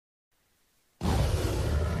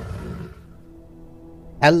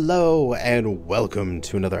Hello and welcome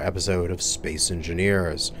to another episode of Space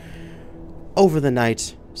Engineers. Over the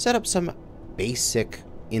night, set up some basic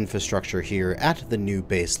infrastructure here at the new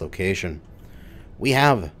base location. We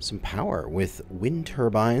have some power with wind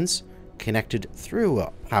turbines connected through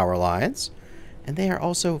power lines, and they are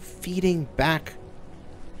also feeding back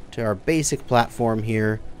to our basic platform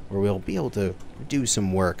here where we'll be able to do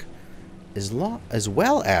some work, as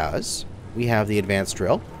well as we have the advanced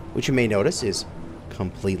drill, which you may notice is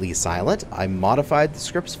completely silent. I modified the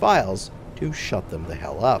script's files to shut them the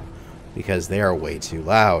hell up because they are way too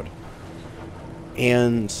loud.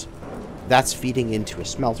 And that's feeding into a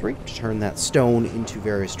smeltery to turn that stone into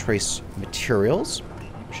various trace materials,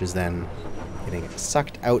 which is then getting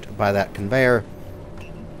sucked out by that conveyor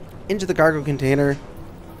into the cargo container,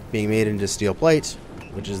 being made into steel plate,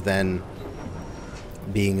 which is then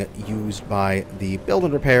being used by the build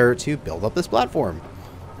and repair to build up this platform.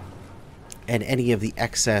 And any of the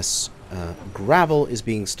excess gravel is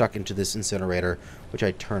being stuck into this incinerator, which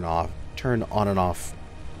I turn on and off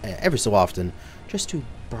every so often, just to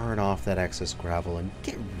burn off that excess gravel and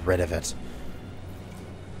get rid of it.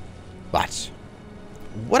 But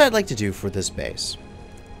what I'd like to do for this base,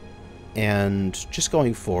 and just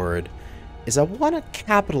going forward, is I want to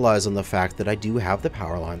capitalize on the fact that I do have the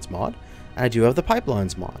power lines mod, and I do have the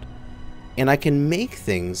pipelines mod. And I can make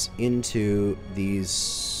things into these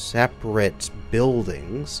separate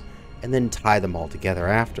buildings and then tie them all together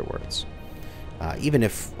afterwards. Even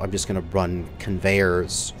if I'm just going to run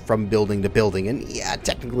conveyors from building to building, and yeah,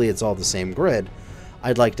 technically it's all the same grid,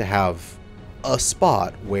 I'd like to have a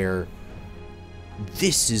spot where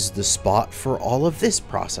this is the spot for all of this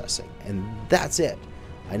processing, and that's it.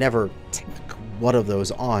 I never take one of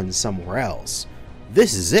those on somewhere else.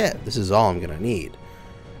 This is it. This is all I'm going to need.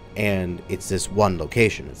 And it's this one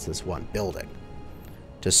location. It's this one building.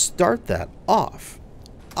 To start that off,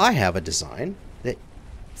 I have a design that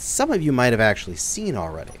some of you might have actually seen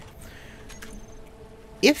already.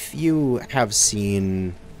 If you have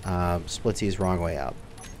seen Splitsy's Wrong Way Up,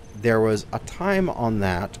 there was a time on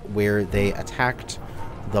that where they attacked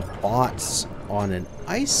the bots on an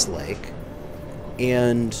ice lake,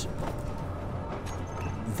 and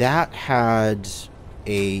that had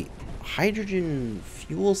a hydrogen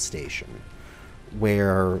fuel station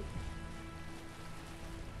where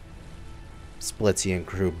Splitsy and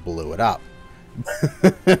crew blew it up.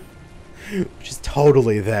 Which is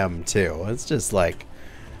totally them too. It's just like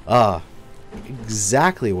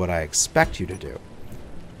exactly what I expect you to do.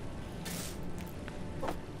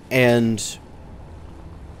 And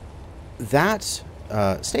that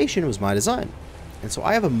station was my design. And so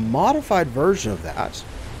I have a modified version of that,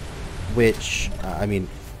 which, I mean,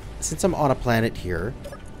 since I'm on a planet here,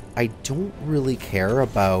 I don't really care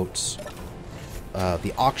about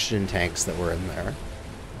the oxygen tanks that were in there.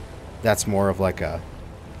 That's more of like a,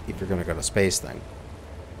 if you're going to go to space thing.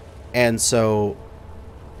 And so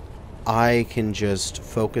I can just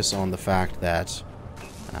focus on the fact that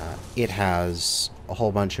it has a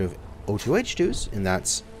whole bunch of O2H2s, and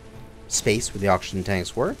that's space where the oxygen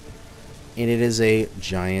tanks were. And it is a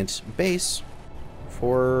giant base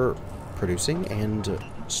for producing and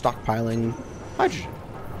stockpiling hydrogen.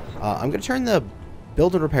 I'm going to turn the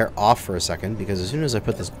build and repair off for a second, because as soon as I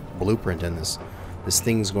put this blueprint in, this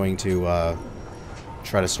thing's going to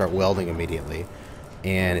try to start welding immediately.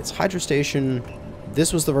 And it's Hydro Station.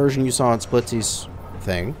 This was the version you saw on Splitsy's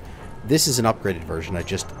thing. This is an upgraded version. I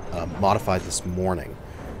just modified this morning.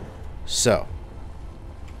 So,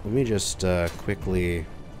 let me just quickly...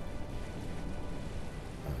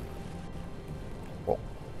 oh,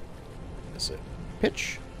 is it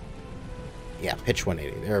pitch? Yeah, pitch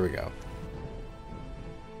 180. There we go.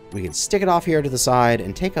 We can stick it off here to the side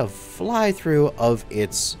and take a fly-through of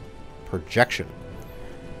its projection.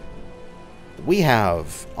 We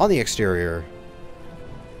have, on the exterior,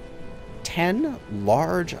 10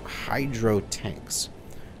 large hydro tanks,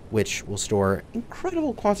 which will store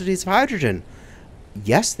incredible quantities of hydrogen.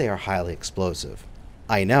 Yes, they are highly explosive.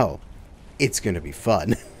 I know. It's going to be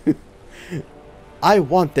fun. I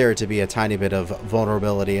want there to be a tiny bit of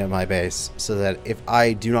vulnerability in my base, so that if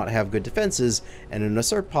I do not have good defenses and an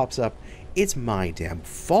assert pops up, it's my damn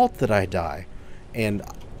fault that I die. And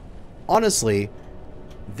honestly,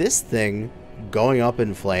 this thing going up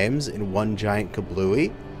in flames in one giant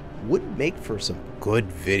kablooey would make for some good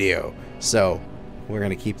video. So we're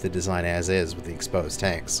going to keep the design as is with the exposed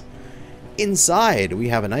tanks. Inside, we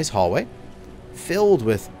have a nice hallway filled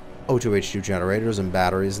with O2H2 generators and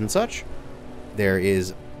batteries and such. There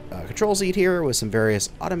is a control seat here with some various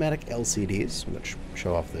automatic LCDs, which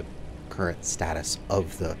show off the current status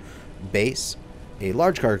of the base. a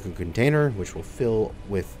large cargo container, which will fill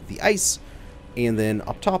with the ice. And then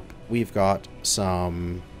up top, we've got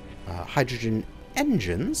some hydrogen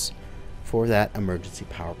engines for that emergency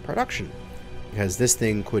power production. Because this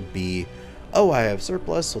thing could be, oh, I have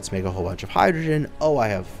surplus, let's make a whole bunch of hydrogen. Oh, I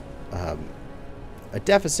have a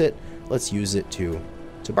deficit, let's use it to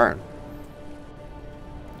burn.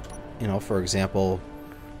 You know, for example,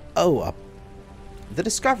 oh, the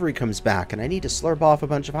Discovery comes back and I need to slurp off a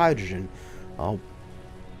bunch of hydrogen. I'll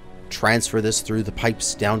transfer this through the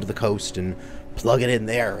pipes down to the coast and plug it in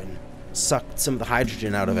there and suck some of the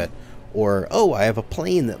hydrogen out of it. Or, oh, I have a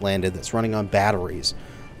plane that landed that's running on batteries.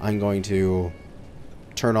 I'm going to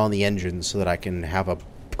turn on the engine so that I can have a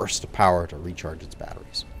burst of power to recharge its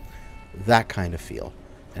batteries. That kind of feel.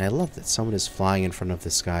 And I love that someone is flying in front of the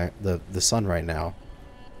sky, the sun right now.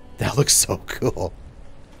 That looks so cool.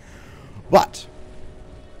 But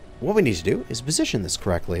what we need to do is position this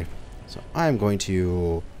correctly. So I'm going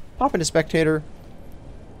to pop into spectator,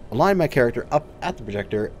 align my character up at the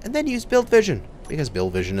projector, and then use build vision, because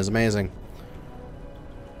build vision is amazing.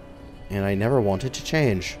 And I never wanted to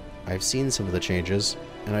change. I've seen some of the changes,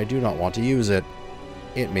 and I do not want to use it.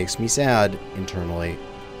 It makes me sad internally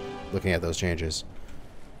looking at those changes.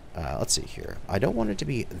 Let's see here. I don't want it to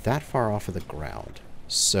be that far off of the ground.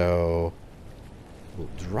 So we'll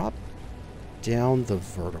drop down the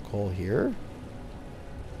vertical here.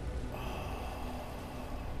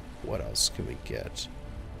 What else can we get?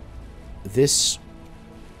 The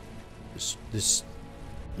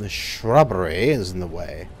shrubbery is in the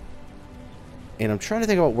way. And I'm trying to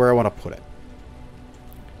think about where I want to put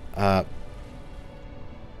it.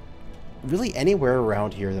 Really anywhere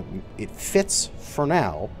around here that it fits for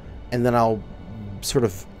now, and then I'll sort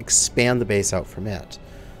of expand the base out from it.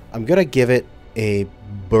 I'm going to give it a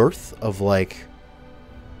berth of like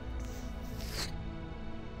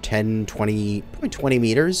 10, 20, probably 20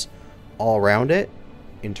 meters all around it,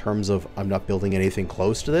 in terms of I'm not building anything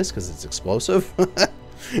close to this because it's explosive.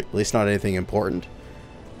 At least not anything important.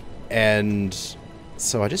 And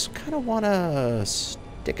so I just kind of want to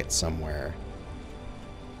stick it somewhere.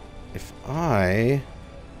 If I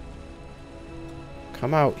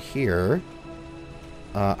come out here,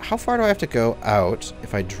 how far do I have to go out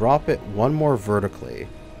if I drop it one more vertically?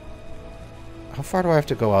 How far do I have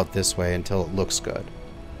to go out this way until it looks good?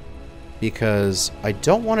 Because I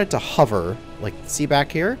don't want it to hover, like, see back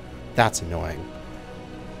here? That's annoying.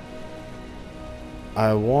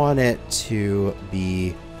 I want it to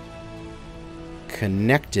be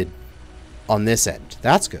connected on this end.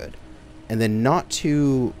 That's good. And then not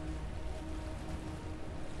too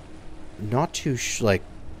like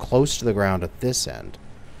close to the ground at this end,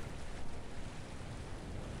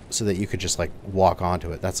 so that you could just like walk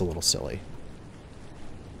onto it. That's a little silly.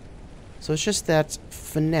 So it's just that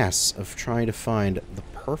finesse of trying to find the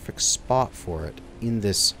perfect spot for it in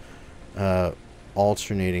this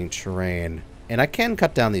alternating terrain. And I can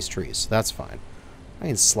cut down these trees, so that's fine. I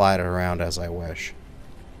can slide it around as I wish.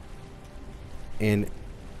 And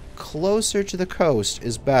closer to the coast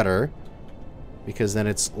is better, because then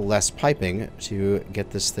it's less piping to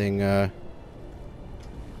get this thing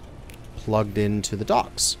plugged into the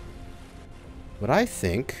docks. But I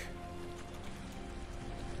think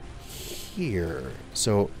here,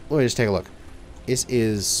 so let me just take a look. This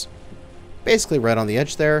is basically right on the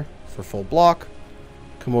edge there for full block.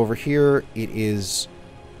 Come over here, it is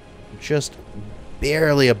just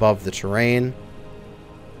barely above the terrain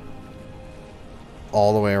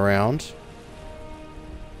all the way around.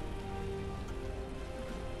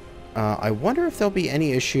 I wonder if there'll be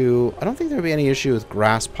any issue. I don't think there'll be any issue with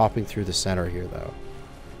grass popping through the center here, though.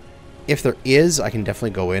 If there is, I can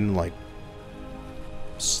definitely go in and, like,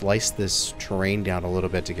 slice this terrain down a little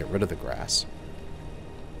bit to get rid of the grass.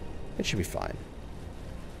 It should be fine.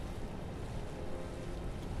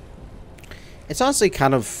 It's honestly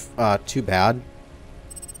kind of too bad.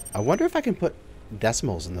 I wonder if I can put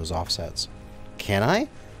decimals in those offsets. Can I?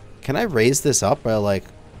 Can I raise this up by, like,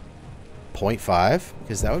 0.5?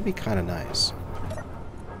 Because that would be kind of nice.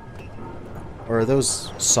 Or are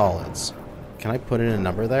those solids? Can I put in a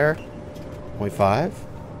number there? 0.5?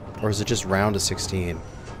 Or is it just round to 16?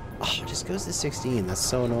 Oh, it just goes to 16. That's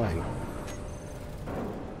so annoying.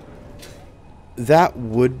 That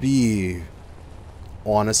would be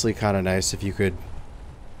honestly kind of nice if you could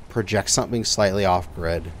project something slightly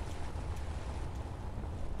off-grid.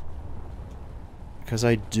 Because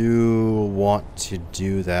I do want to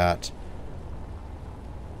do that.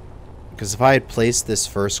 Because if I had placed this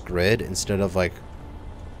first grid instead of, like,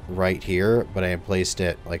 right here, but I had placed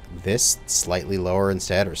it like this, slightly lower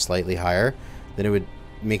instead, or slightly higher, then it would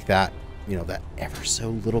make that, you know, that ever so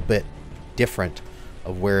little bit different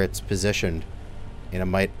of where it's positioned, and it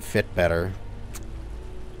might fit better.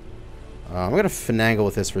 I'm going to finagle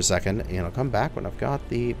with this for a second, and I'll come back when I've got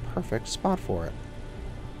the perfect spot for it.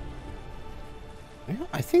 Yeah,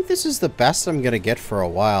 I think this is the best I'm going to get for a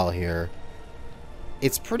while here.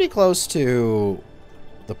 It's pretty close to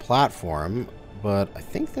the platform, but I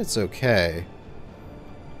think that's okay.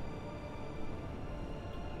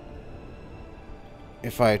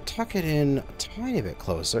 If I tuck it in a tiny bit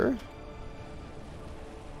closer,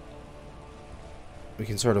 we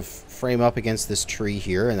can sort of frame up against this tree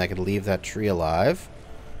here, and I can leave that tree alive.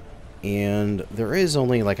 And there is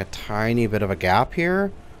only like a tiny bit of a gap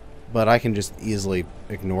here, but I can just easily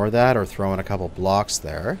ignore that or throw in a couple blocks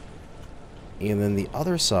there. And then the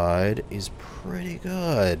other side is pretty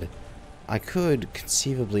good. I could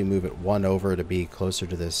conceivably move it one over to be closer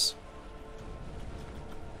to this.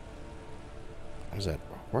 What is that?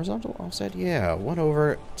 Horizontal offset? Yeah, one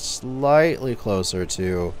over, slightly closer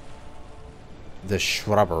to the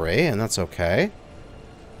shrubbery, and that's okay.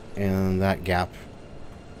 And that gap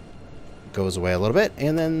goes away a little bit.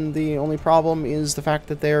 And then the only problem is the fact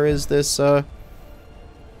that there is this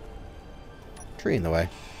tree in the way,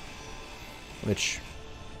 which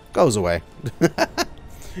goes away.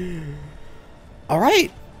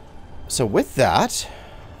 Alright, so with that,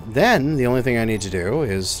 then the only thing I need to do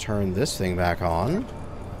is turn this thing back on,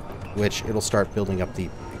 which it'll start building up the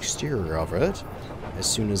exterior of it as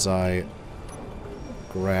soon as I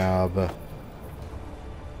grab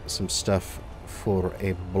some stuff for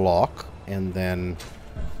a block and then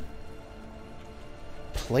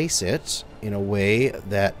place it in a way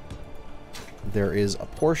that there is a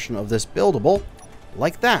portion of this buildable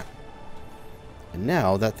like that. And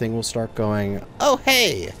now that thing will start going, oh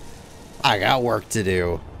hey, I got work to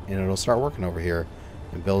do. And it'll start working over here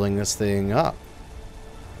and building this thing up.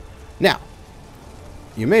 Now,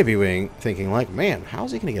 you may be thinking like, man,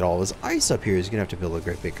 how's he going to get all this ice up here? He's going to have to build a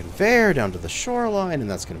great big conveyor down to the shoreline, and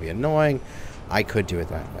that's going to be annoying. I could do it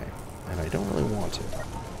that way, and I don't really want to.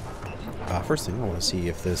 First thing, I want to see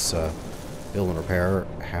if this build and repair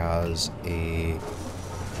has a...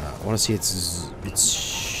 I want to see its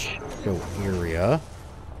show area,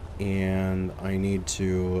 and I need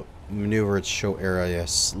to maneuver its show area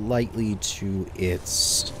slightly to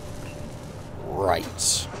its right,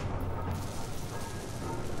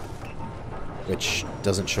 which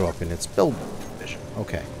doesn't show up in its build vision.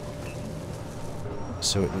 Okay.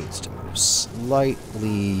 So it needs to move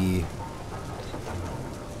slightly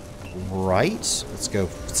right. Let's go,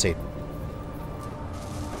 say,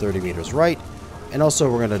 30 meters right. And also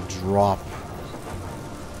we're going to drop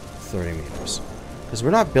 30 meters. Because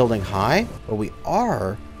we're not building high, but we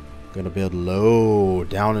are going to build low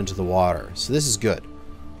down into the water. So this is good.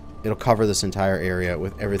 It'll cover this entire area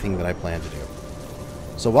with everything that I plan to do.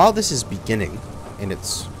 So while this is beginning and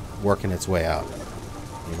it's working its way out,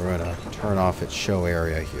 we're going to turn off its show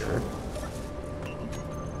area here.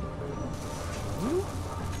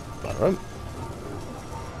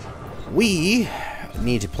 We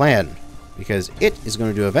need to plan, because it is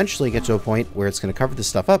going to eventually get to a point where it's going to cover this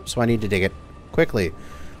stuff up, so I need to dig it quickly.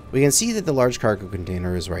 We can see that the large cargo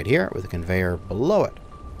container is right here with a conveyor below it.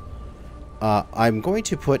 I'm going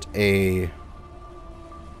to put a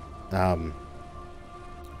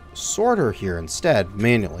sorter here instead,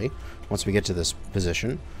 manually, once we get to this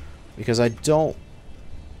position, because I don't...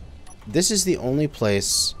 This is the only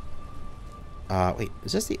place... wait,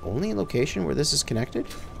 is this the only location where this is connected?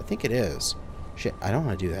 I think it is. Shit, I don't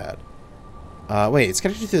want to do that. Wait, it's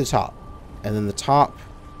connected to the top. And then the top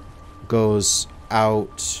goes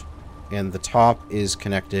out, and the top is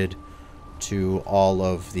connected to all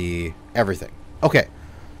of the everything. Okay,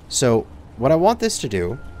 so what I want this to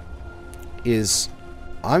do is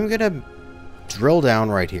I'm gonna drill down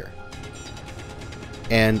right here,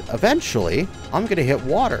 and eventually I'm gonna hit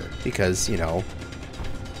water, because, you know,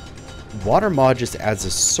 water mod just adds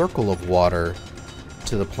a circle of water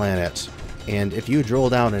to the planet, and if you drill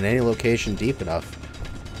down in any location deep enough,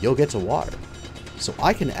 you'll get to water. So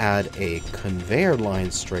I can add a conveyor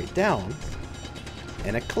line straight down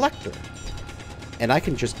and a collector, and I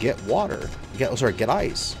can just get water, get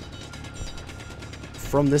ice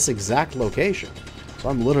from this exact location. So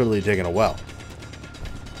I'm literally digging a well.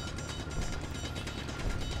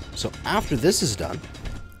 So after this is done,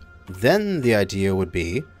 then the idea would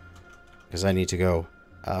be, because I need to go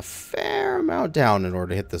a fair amount down in order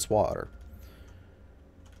to hit this water,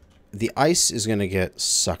 the ice is going to get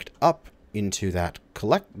sucked up into that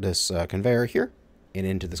conveyor here and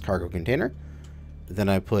into this cargo container. Then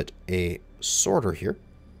I put a sorter here,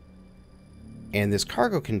 and this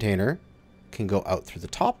cargo container can go out through the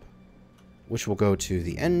top which will go to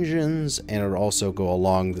the engines, and it'll also go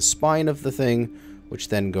along the spine of the thing, which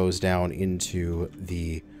then goes down into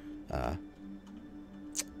the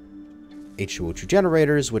H2O2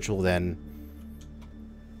 generators, which will then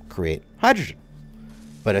create hydrogen.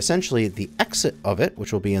 But essentially, the exit of it,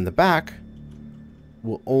 which will be in the back,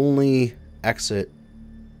 will only exit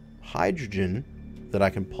hydrogen that I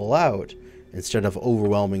can pull out instead of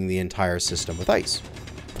overwhelming the entire system with ice.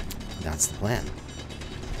 And that's the plan.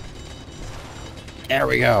 There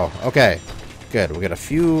we go. Okay, good. We got a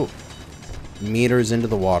few meters into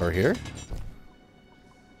the water here.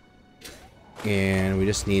 And we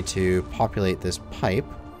just need to populate this pipe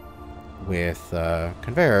with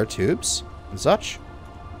conveyor tubes and such.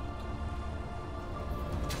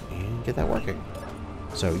 And get that working.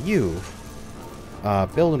 So you,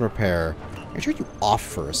 build and repair. Make sure you off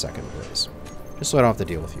for a second, please. Just so I don't have to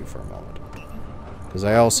deal with you for a moment. Because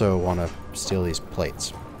I also want to steal these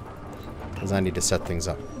plates. Because I need to set things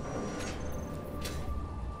up.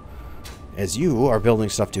 As you are building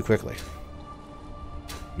stuff too quickly.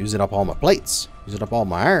 Using up all my plates. Using up all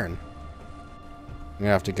my iron. I'm going to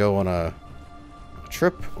have to go on a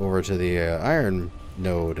trip over to the iron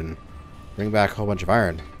node and bring back a whole bunch of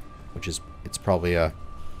iron. Which is, it's probably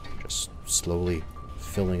just slowly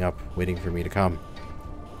filling up, waiting for me to come.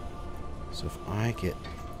 So if I get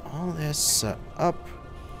all this set up,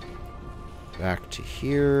 back to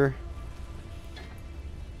here.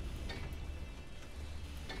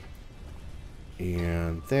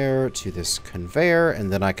 And there to this conveyor,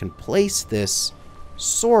 and then I can place this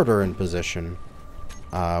sorter in position,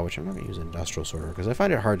 which I'm not going to use an industrial sorter because I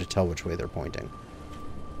find it hard to tell which way they're pointing.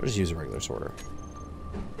 I'll just use a regular sorter.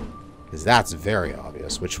 Because that's very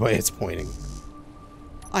obvious which way it's pointing.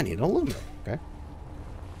 I need aluminum. Okay.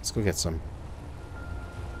 Let's go get some.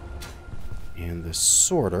 And the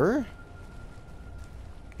sorter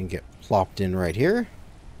can get plopped in right here,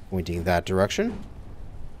 pointing that direction.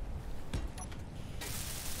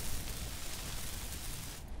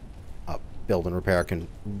 Build and repair can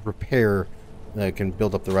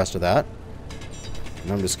build up the rest of that.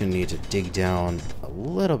 And I'm just going to need to dig down a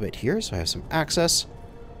little bit here so I have some access.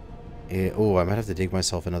 Oh, I might have to dig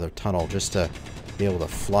myself another tunnel just to be able to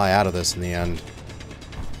fly out of this in the end.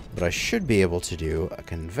 But I should be able to do a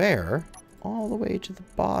conveyor all the way to the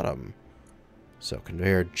bottom. So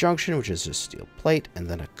conveyor junction, which is just steel plate, and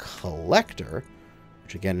then a collector,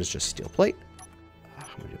 which again is just steel plate. How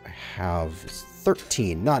many do I have? It's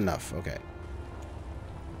 13. Not enough. Okay.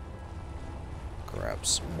 Grab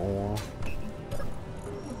some more.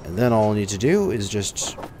 And then all I need to do is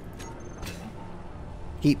just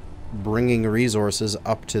keep bringing resources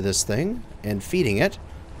up to this thing and feeding it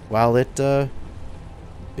while it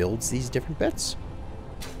builds these different bits.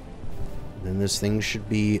 And then this thing should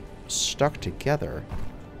be stuck together.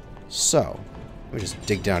 So, let me just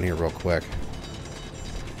dig down here real quick.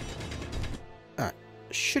 Alright.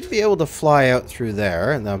 Should be able to fly out through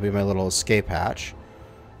there, and that'll be my little escape hatch.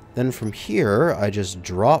 Then from here, I just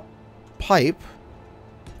drop pipe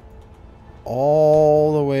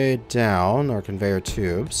all the way down our conveyor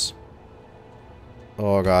tubes.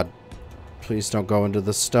 Oh god. Please don't go into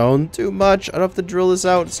the stone too much. I don't have to drill this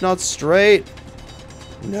out. It's not straight.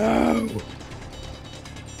 No.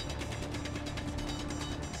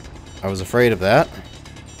 I was afraid of that.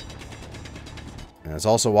 And that's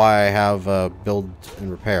also why I have build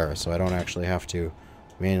and repair, so I don't actually have to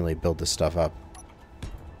manually build this stuff up.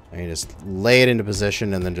 I can just lay it into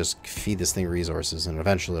position and then just feed this thing resources, and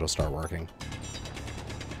eventually it'll start working.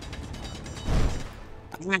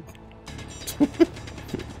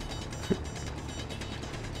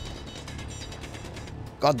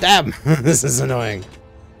 God damn! This is annoying.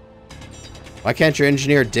 Why can't your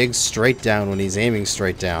engineer dig straight down when he's aiming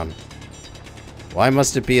straight down? Why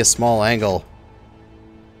must it be a small angle?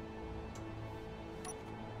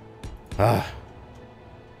 Ah.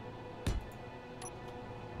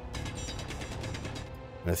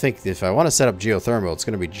 I think if I want to set up geothermal, it's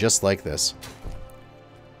going to be just like this.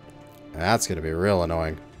 That's going to be real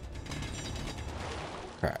annoying.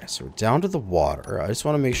 Alright, so we're down to the water. I just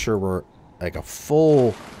want to make sure we're like a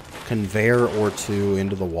full conveyor or two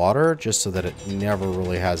into the water, just so that it never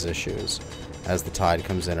really has issues as the tide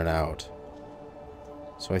comes in and out.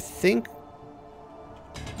 So I think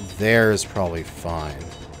there is probably fine.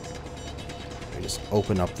 Let me just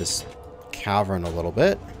open up this cavern a little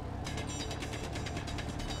bit.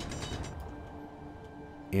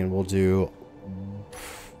 And we'll do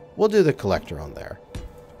the collector on there.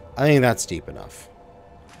 I think that's deep enough.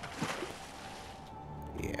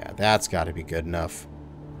 Yeah, that's got to be good enough.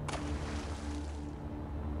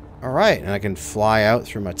 Alright, and I can fly out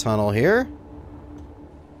through my tunnel here.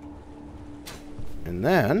 And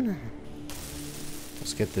then,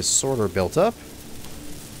 let's get this sorter built up.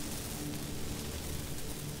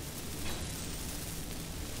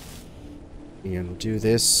 And we'll do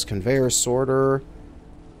this conveyor sorter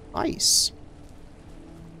ice.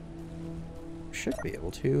 Should be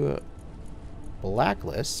able to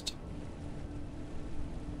blacklist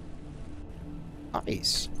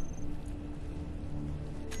ice.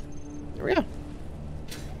 There we go.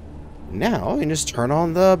 Now we can just turn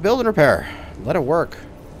on the build and repair. Let it work.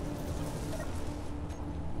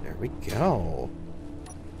 There we go.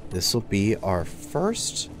 This will be our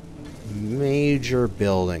first major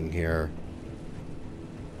building here.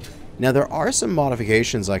 Now there are some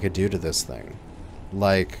modifications I could do to this thing.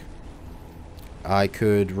 Like, I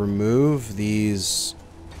could remove these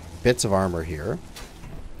bits of armor here,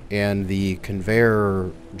 and the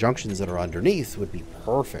conveyor junctions that are underneath would be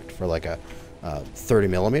perfect for like a 30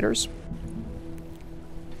 millimeters.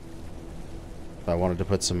 If I wanted to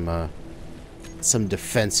put some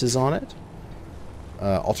defenses on it.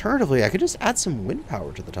 Alternatively, I could just add some wind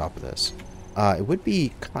power to the top of this. It would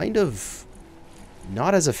be kind of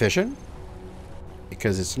not as efficient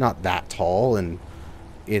because it's not that tall, and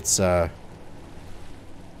it's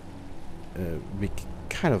be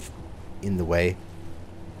kind of in the way.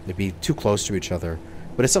 It'd be too close to each other.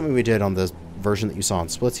 But it's something we did on the version that you saw on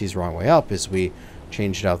Splitsies Wrong Way Up, is we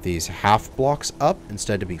changed out these half blocks up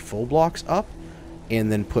instead to be full blocks up,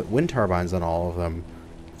 and then put wind turbines on all of them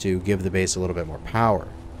to give the base a little bit more power,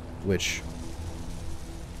 which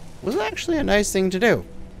was actually a nice thing to do.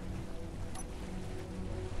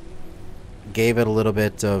 Gave it a little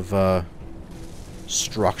bit of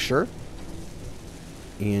structure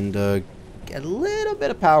and get a little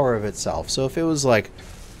bit of power of itself. So if it was like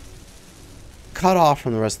cut off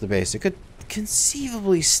from the rest of the base, it could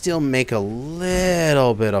conceivably still make a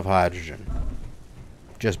little bit of hydrogen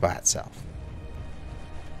just by itself.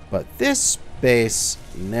 But this base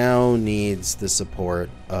now needs the support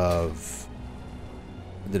of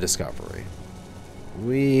the Discovery.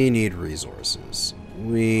 We need resources.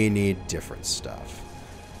 We need different stuff.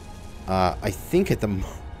 I think at the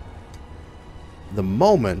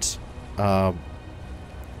moment, probably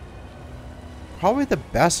the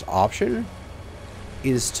best option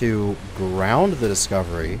is to ground the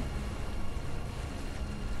Discovery.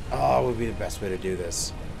 Oh, would be the best way to do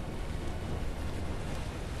this.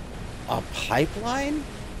 A pipeline?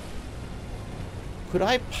 Could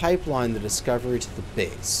I pipeline the Discovery to the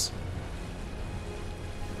base?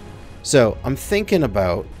 So, I'm thinking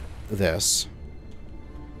about this.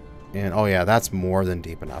 And, oh yeah, that's more than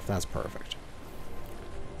deep enough. That's perfect.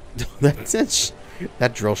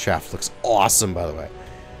 That drill shaft looks awesome, by the way.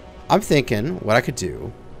 I'm thinking what I could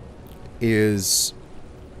do is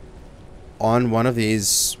on one of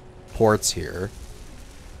these ports here,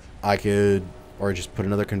 I could, or just put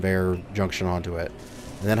another conveyor junction onto it,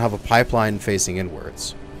 and then have a pipeline facing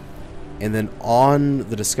inwards. And then on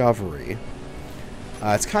the Discovery,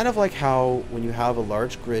 it's kind of like how when you have a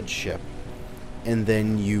large grid ship and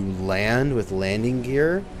then you land with landing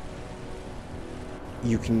gear,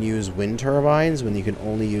 you can use wind turbines when you can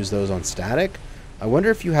only use those on static. I wonder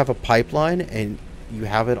if you have a pipeline and you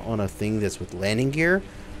have it on a thing that's with landing gear,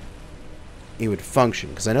 it would function.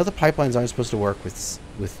 Because I know the pipelines aren't supposed to work with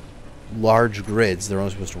large grids. They're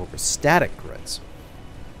only supposed to work with static grids.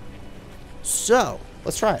 So,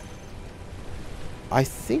 let's try it. I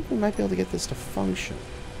think we might be able to get this to function.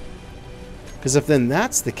 Because if then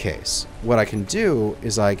that's the case, what I can do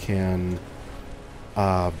is I can...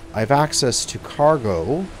 I have access to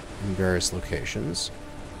cargo in various locations.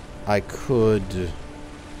 I could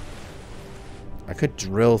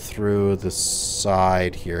drill through the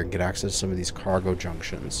side here and get access to some of these cargo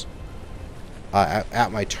junctions.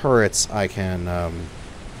 At my turrets, I can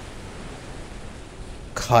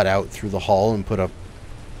cut out through the hull and put up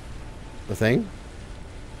the thing.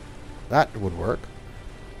 That would work.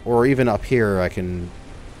 Or even up here, I can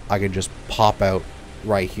just pop out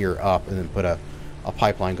right here up and then put a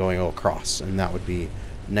pipeline going across, and that would be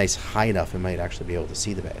nice high enough it might actually be able to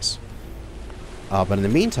see the base. But in the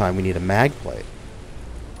meantime, we need a mag plate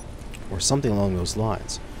or something along those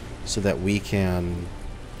lines so that we can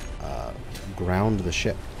ground the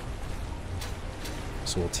ship.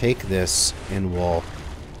 So we'll take this and we'll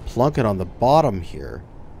plunk it on the bottom here,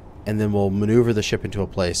 and then we'll maneuver the ship into a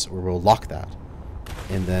place where we'll lock that,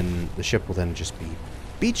 and then the ship will then just be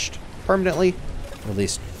beached permanently, or at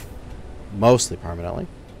least mostly permanently.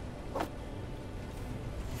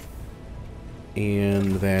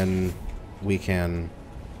 And then we can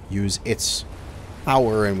use its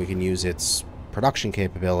power and we can use its production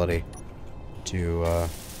capability to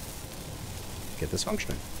get this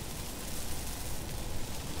functioning.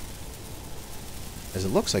 as it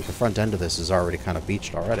looks like the front end of this is already kind of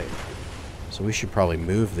beached already. So we should probably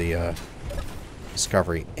move the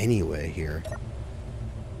Discovery anyway here.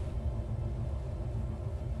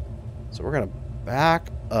 So we're going to back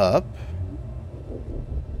up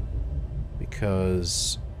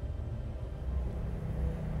because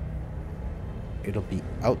it'll be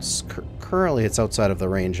currently it's outside of the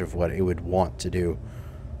range of what it would want to do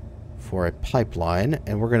for a pipeline,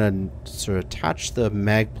 and we're going to sort of attach the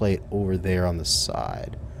mag plate over there on the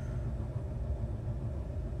side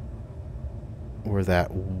where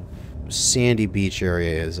that sandy beach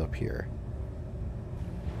area is up here.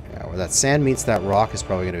 Yeah, where that sand meets that rock is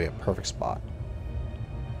probably going to be a perfect spot.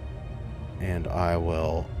 And I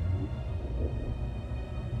will...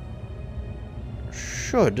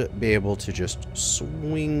 should be able to just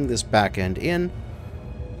swing this back end in,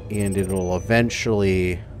 and it'll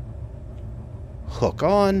eventually hook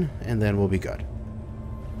on, and then we'll be good.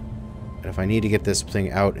 And if I need to get this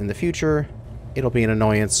thing out in the future, it'll be an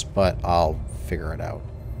annoyance, but I'll figure it out.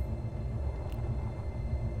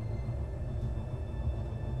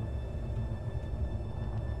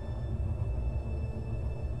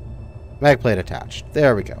 Mag plate attached.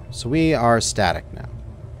 There we go. So we are static now.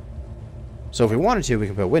 So if we wanted to, we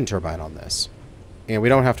can put a wind turbine on this. And we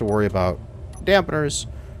don't have to worry about dampeners,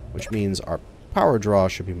 which means our power draw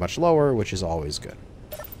should be much lower, which is always good.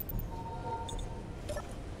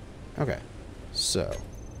 Okay. So.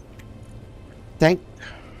 Tank.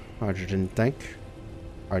 Hydrogen tank.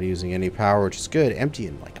 Already using any power, which is good. Empty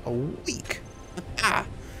in like a week. Ah!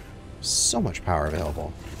 So much power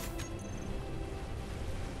available.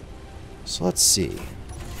 So let's see.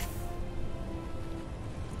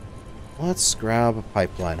 Let's grab a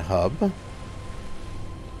pipeline hub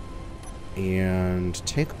and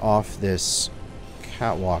take off this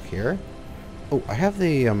catwalk here. Oh, I have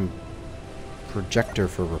the projector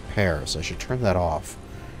for repair, so I should turn that off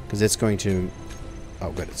because it's going to...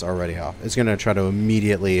 Oh, good, it's already off. It's going to try to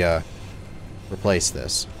immediately replace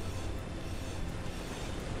this.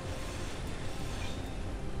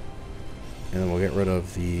 And then we'll get rid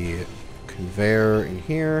of the conveyor in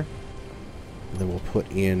here. And then we'll put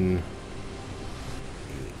in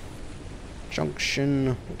a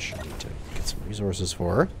junction, which I need to get some resources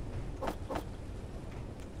for.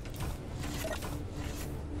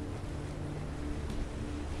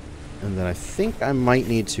 And then I think I might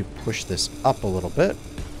need to push this up a little bit.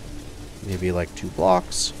 Maybe like 2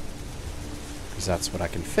 blocks. Because that's what I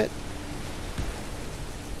can fit.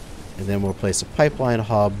 And then we'll place a pipeline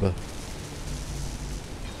hub.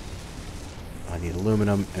 I need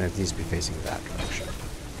aluminum, and it needs to be facing that direction.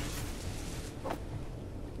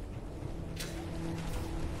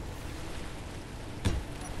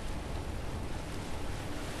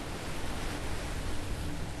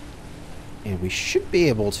 And we should be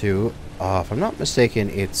able to, if I'm not mistaken,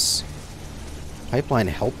 it's pipeline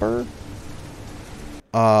helper.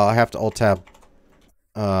 I have to alt-tab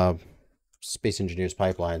Space Engineers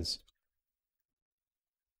Pipelines.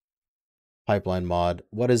 Pipeline mod.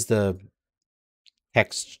 What is the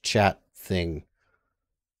text chat thing?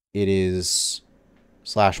 It is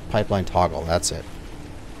 /pipeline toggle. That's it.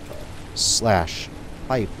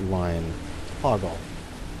 /pipeline toggle.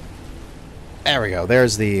 There we go.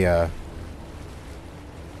 There's the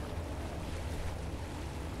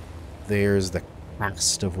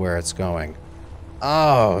cast of where it's going.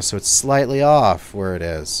 Oh, so it's slightly off where it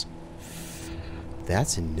is.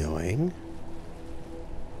 That's annoying.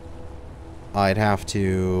 I'd have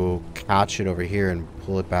to catch it over here and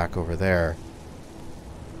pull it back over there.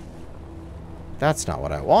 That's not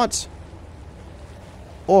what I want.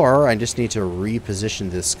 Or I just need to reposition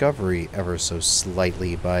the Discovery ever so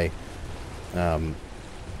slightly by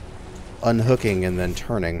unhooking and then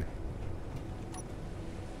turning.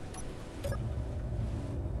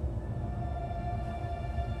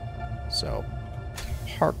 So,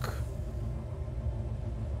 park.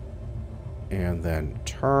 And then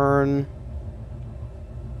turn.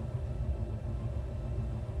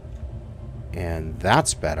 And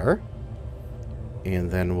that's better.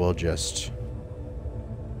 And then we'll just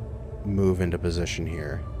move into position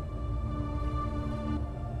here.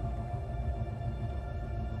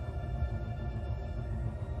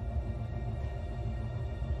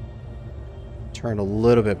 Turn a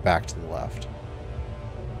little bit back to the left.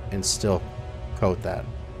 And still coat that.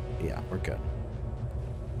 Yeah, we're good.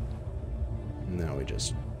 Now we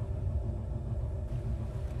just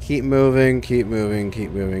keep moving, keep moving,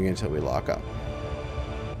 keep moving until we lock up.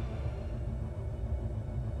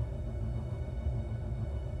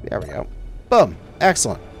 There we go. Boom.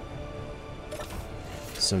 Excellent.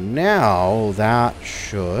 So now that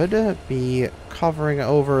should be covering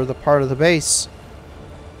over the part of the base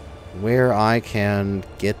where I can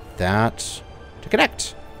get that to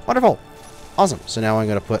connect. Wonderful. Awesome. So now I'm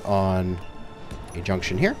going to put on a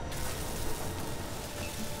junction here.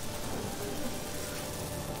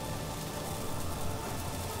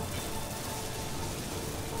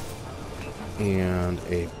 And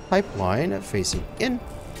a pipeline facing in.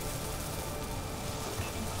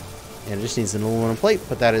 And it just needs an aluminum plate,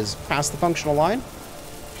 but that is past the functional line.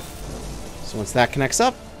 So once that connects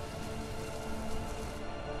up.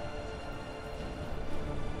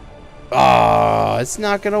 Oh, it's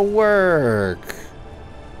not gonna work.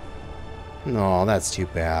 No, that's too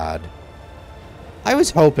bad. I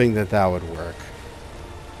was hoping that that would work.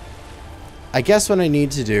 I guess what I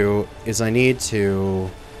need to do is I need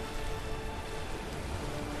to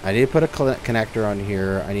put a connector on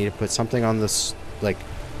here. I need to put something on this, like,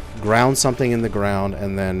 ground something in the ground,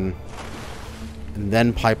 and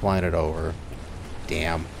then pipeline it over.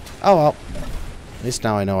 Damn. Oh well. At least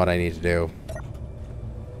now I know what I need to do.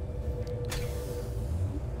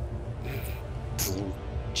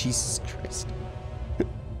 Jesus Christ.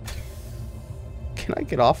 Can I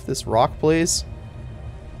get off this rock, please?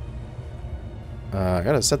 I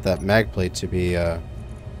gotta set that mag plate to be,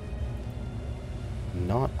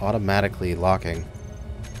 not automatically locking.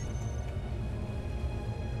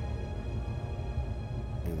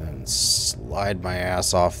 And then slide my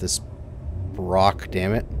ass off this rock,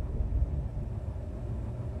 damn it.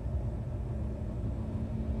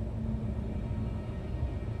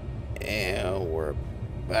 And we're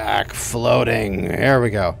back floating. There we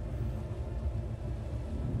go.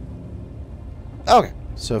 Okay,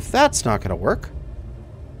 so if that's not gonna work,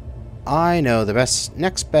 I know the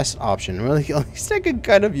next best option. Really, at least I can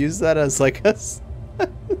kind of use that as like a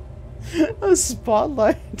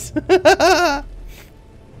spotlight.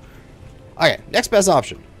 Okay, next best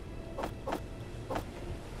option.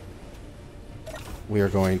 We are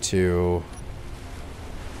going to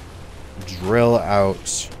drill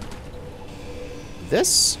out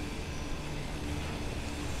this.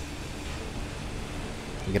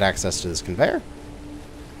 We get access to this conveyor.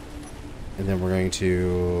 And then we're going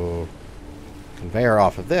to conveyor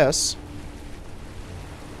off of this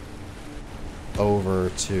over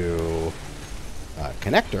to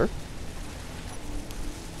connector.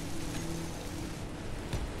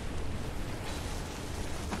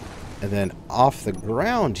 And then off the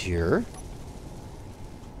ground here,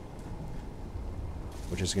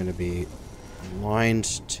 which is going to be aligned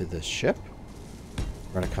to the ship,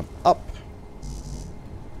 we're going to come up.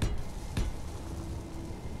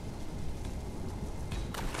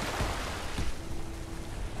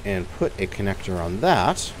 And put a connector on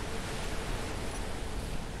that.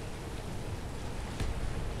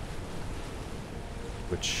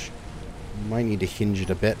 Which might need to hinge it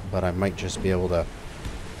a bit, but I might just be able to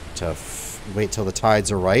wait till the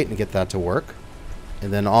tides are right and get that to work.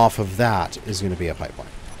 And then off of that is going to be a pipeline.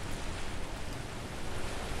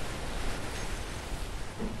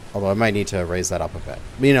 Although I might need to raise that up a bit.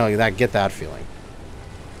 You know, get that feeling.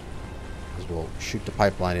 Because we'll shoot the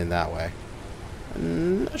pipeline in that way.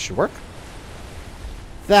 And that should work.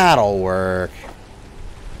 That'll work.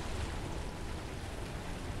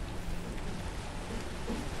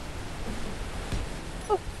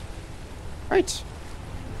 Oh. Right.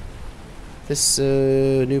 This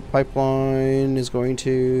new pipeline is going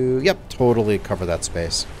to, yep, totally cover that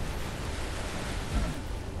space.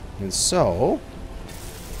 And so,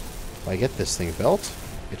 if I get this thing built,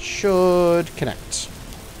 it should connect.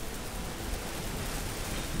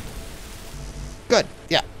 Good.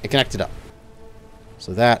 Yeah, it connected up.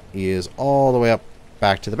 So that is all the way up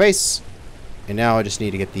back to the base. And now I just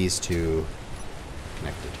need to get these two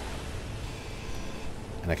connected.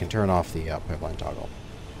 And I can turn off the pipeline toggle.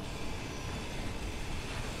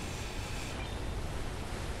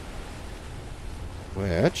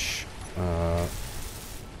 Which,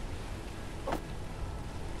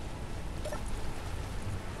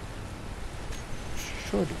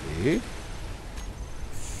 should be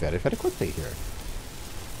very, very quickly here.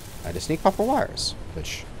 I just need copper wires,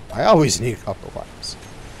 which I always need copper wires.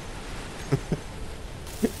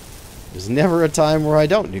 There's never a time where I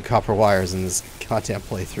don't need copper wires in this goddamn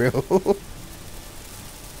playthrough.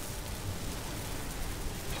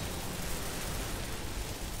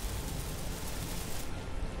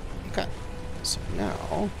 Okay, so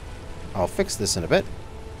now I'll fix this in a bit,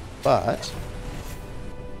 but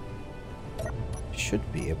I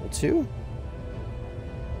should be able to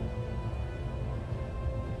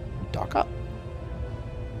dock up.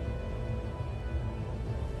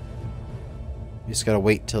 You just gotta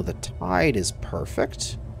wait till the tide is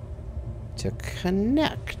perfect to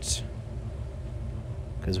connect.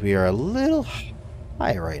 Because we are a little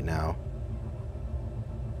high right now.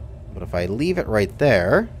 But if I leave it right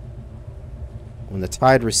there, when the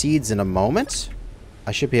tide recedes in a moment,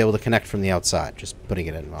 I should be able to connect from the outside, just putting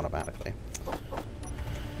it in automatically.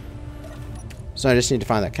 So I just need to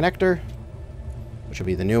find that connector, which will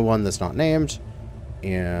be the new one that's not named,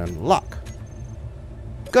 and lock.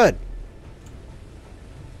 Good.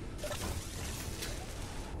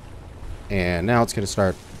 And now it's going to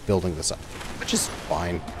start building this up, which is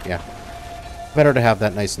fine. Yeah. Better to have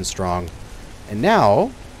that nice and strong. And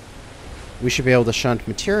now we should be able to shunt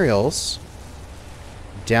materials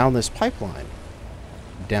down this pipeline,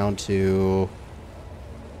 down to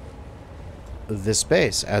this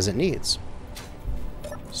base as it needs.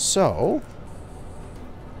 So,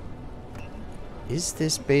 is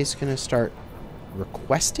this base going to start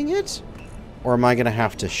requesting it? Or am I going to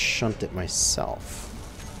have to shunt it myself?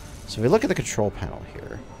 So if we look at the control panel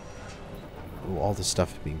here, ooh, all this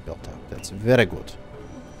stuff is being built up. That's very good.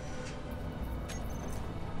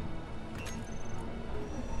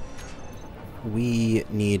 We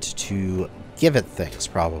need to give it things,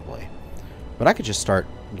 probably. But I could just start,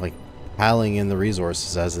 like, piling in the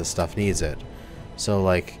resources as this stuff needs it. So,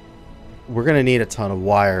 like, we're going to need a ton of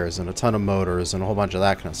wires and a ton of motors and a whole bunch of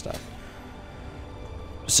that kind of stuff.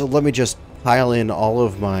 So let me just pile in all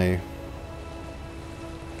of my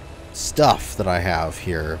stuff that I have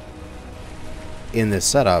here in this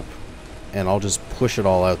setup, and I'll just push it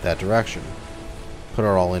all out that direction. Put it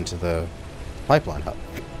all into the pipeline hub.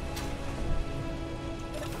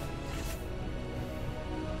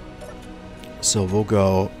 So we'll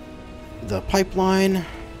go the pipeline,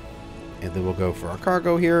 and then we'll go for our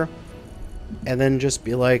cargo here, and then just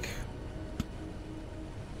be like,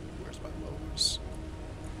 where's my motors?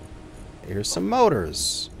 Here's some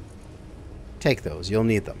motors. Take those, you'll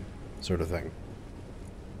need them, sort of thing.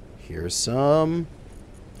 Here's some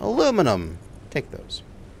aluminum. Take those.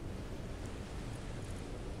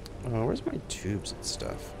 Oh, where's my tubes and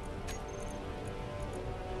stuff?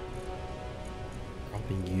 All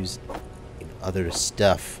being used in other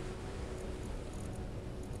stuff.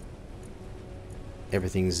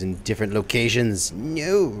 Everything's in different locations.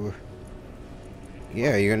 No.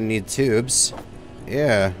 Yeah, you're gonna need tubes.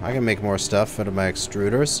 Yeah, I can make more stuff out of my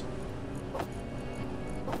extruders.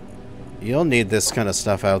 You'll need this kind of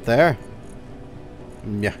stuff out there.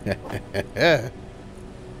 A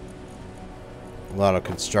lot of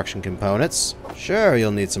construction components. Sure,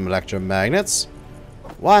 you'll need some electromagnets.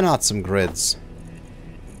 Why not some grids?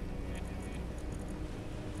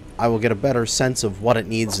 I will get a better sense of what it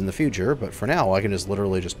needs in the future, but for now, I can just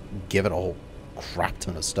literally just give it a whole crap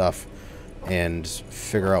ton of stuff and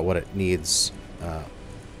figure out what it needs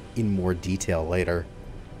in more detail later.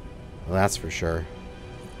 Well, that's for sure.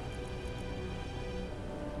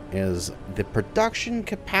 Is the production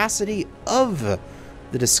capacity of the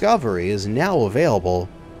Discovery is now available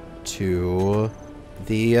to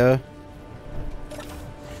the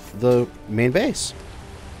main base.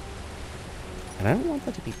 And I don't want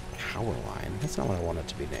that to be power line. That's not what I want it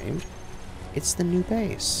to be named. It's the new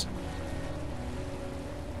base.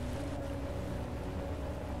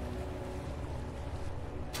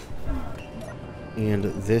 And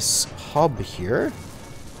this hub here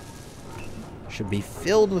should be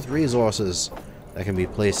filled with resources that can be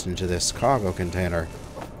placed into this cargo container.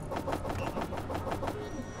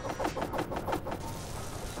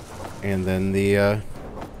 And then the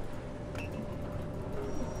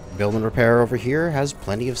build and repair over here has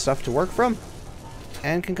plenty of stuff to work from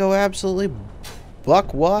and can go absolutely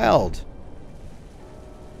buck wild.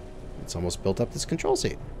 It's almost built up this control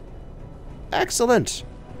seat. Excellent.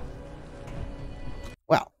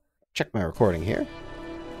 Well, check my recording here.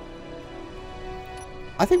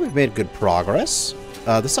 I think we've made good progress.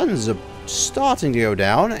 The sun's starting to go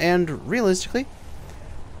down, and realistically,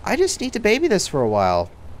 I just need to baby this for a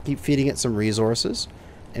while. Keep feeding it some resources,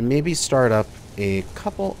 and maybe start up a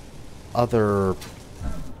couple other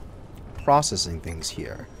processing things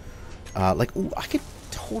here. Like, ooh, I could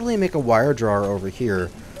totally make a wire drawer over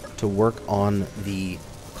here to work on the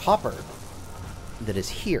copper that is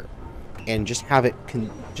here, and just have it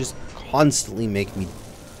just constantly make me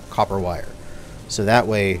copper wire. So that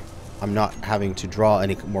way, I'm not having to draw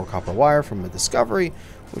any more copper wire from the Discovery,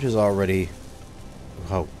 which is already,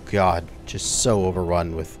 oh god, just so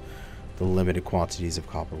overrun with the limited quantities of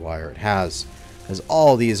copper wire it has. Because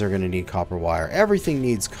all these are going to need copper wire. Everything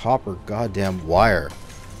needs copper goddamn wire.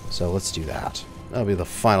 So let's do that. That'll be the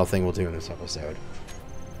final thing we'll do in this episode.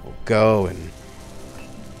 We'll go and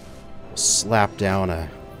we'll slap down a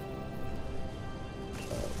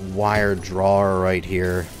wire drawer right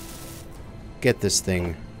here. Get this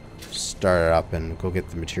thing start it up and go get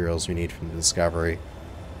the materials we need from the Discovery.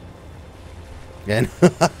 And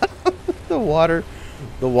the water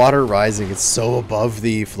rising, it's so above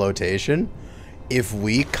the flotation. If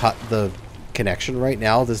we cut the connection right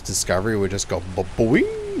now, this Discovery would just go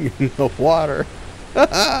boing in the water.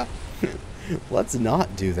 Let's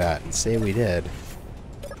not do that and say we did.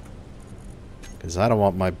 Because I don't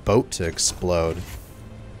want my boat to explode.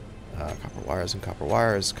 Copper wires and copper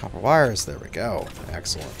wires. Copper wires. There we go.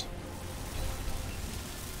 Excellent.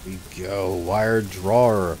 We go. Wire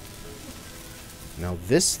drawer. Now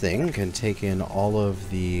this thing can take in all of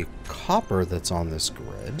the copper that's on this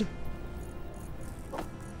grid.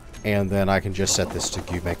 And then I can just set this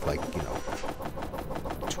to make, like, you know,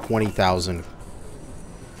 20,000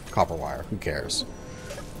 copper wire. Who cares?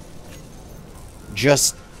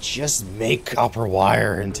 Just make copper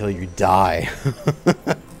wire until you die.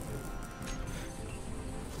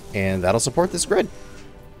 And that'll support this grid.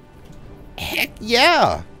 Heck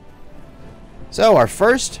yeah! So our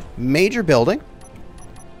first major building,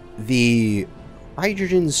 the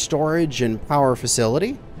hydrogen storage and power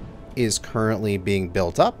facility, is currently being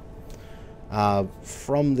built up.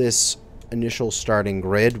 From this initial starting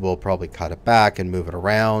grid, we'll probably cut it back and move it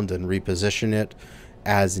around and reposition it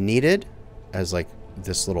as needed, as like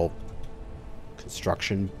this little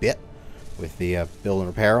construction bit with the build and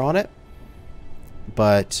repair on it.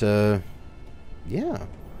 But yeah,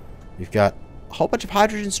 we've got a whole bunch of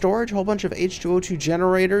hydrogen storage, a whole bunch of H2O2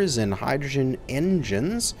 generators and hydrogen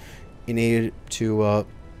engines in order to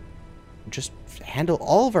just handle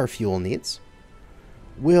all of our fuel needs.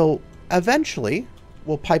 We'll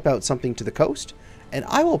pipe out something to the coast, and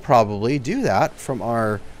I will probably do that from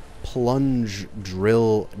our plunge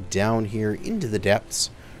drill down here into the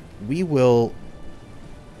depths. We will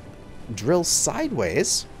drill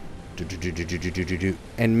sideways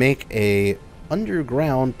and make a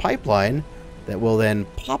underground pipeline that will then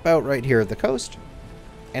pop out right here at the coast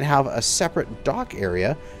and have a separate dock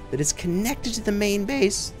area that is connected to the main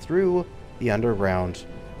base through the underground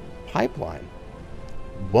pipeline.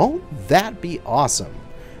 Won't that be awesome?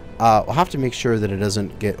 I'll have to make sure that it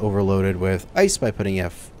doesn't get overloaded with ice by putting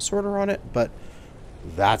F sorter on it, but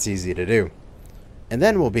that's easy to do. And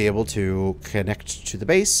then we'll be able to connect to the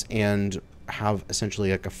base and have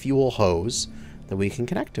essentially like a fuel hose that we can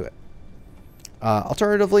connect to it.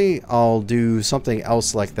 Alternatively, I'll do something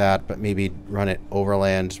else like that, but maybe run it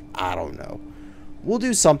overland. I don't know. We'll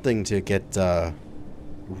do something to get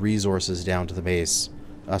resources down to the base.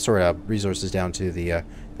 Resources down to the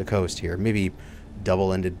coast here. Maybe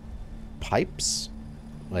double-ended pipes,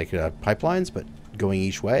 like pipelines, but going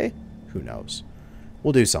each way. Who knows?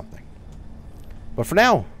 We'll do something. But for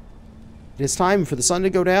now, it is time for the sun to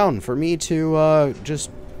go down, for me to just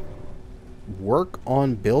work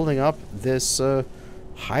on building up this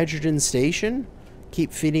hydrogen station,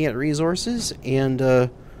 keep feeding it resources, and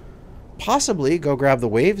possibly go grab the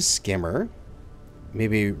wave skimmer,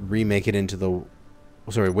 maybe remake it into the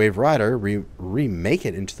wave rider, remake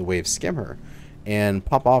it into the wave skimmer, and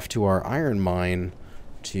pop off to our iron mine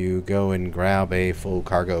to go and grab a full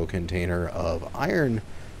cargo container of iron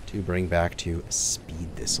to bring back to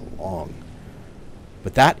speed this along.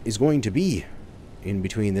 But that is going to be in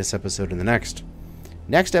between this episode and the next.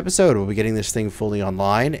 Next episode, we'll be getting this thing fully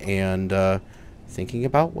online and thinking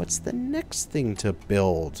about what's the next thing to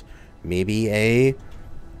build. Maybe a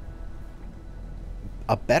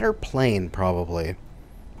better plane, probably.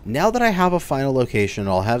 Now that I have a final location,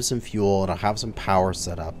 I'll have some fuel and I'll have some power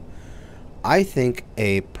set up. I think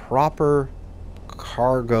a proper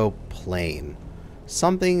cargo plane,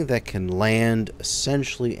 something that can land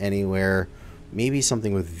essentially anywhere, maybe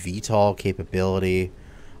something with VTOL capability.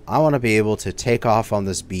 I want to be able to take off on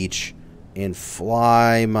this beach and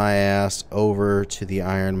fly my ass over to the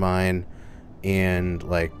iron mine and,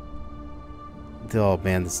 like, oh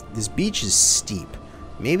man, this beach is steep.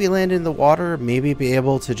 Maybe land in the water, maybe be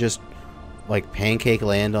able to just, like, pancake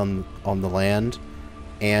land on the land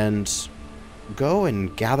and go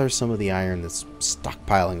and gather some of the iron that's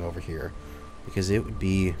stockpiling over here, because it would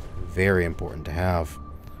be very important to have.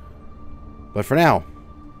 But for now,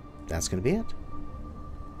 that's going to be it.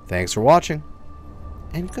 Thanks for watching,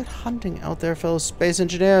 and good hunting out there, fellow space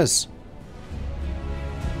engineers.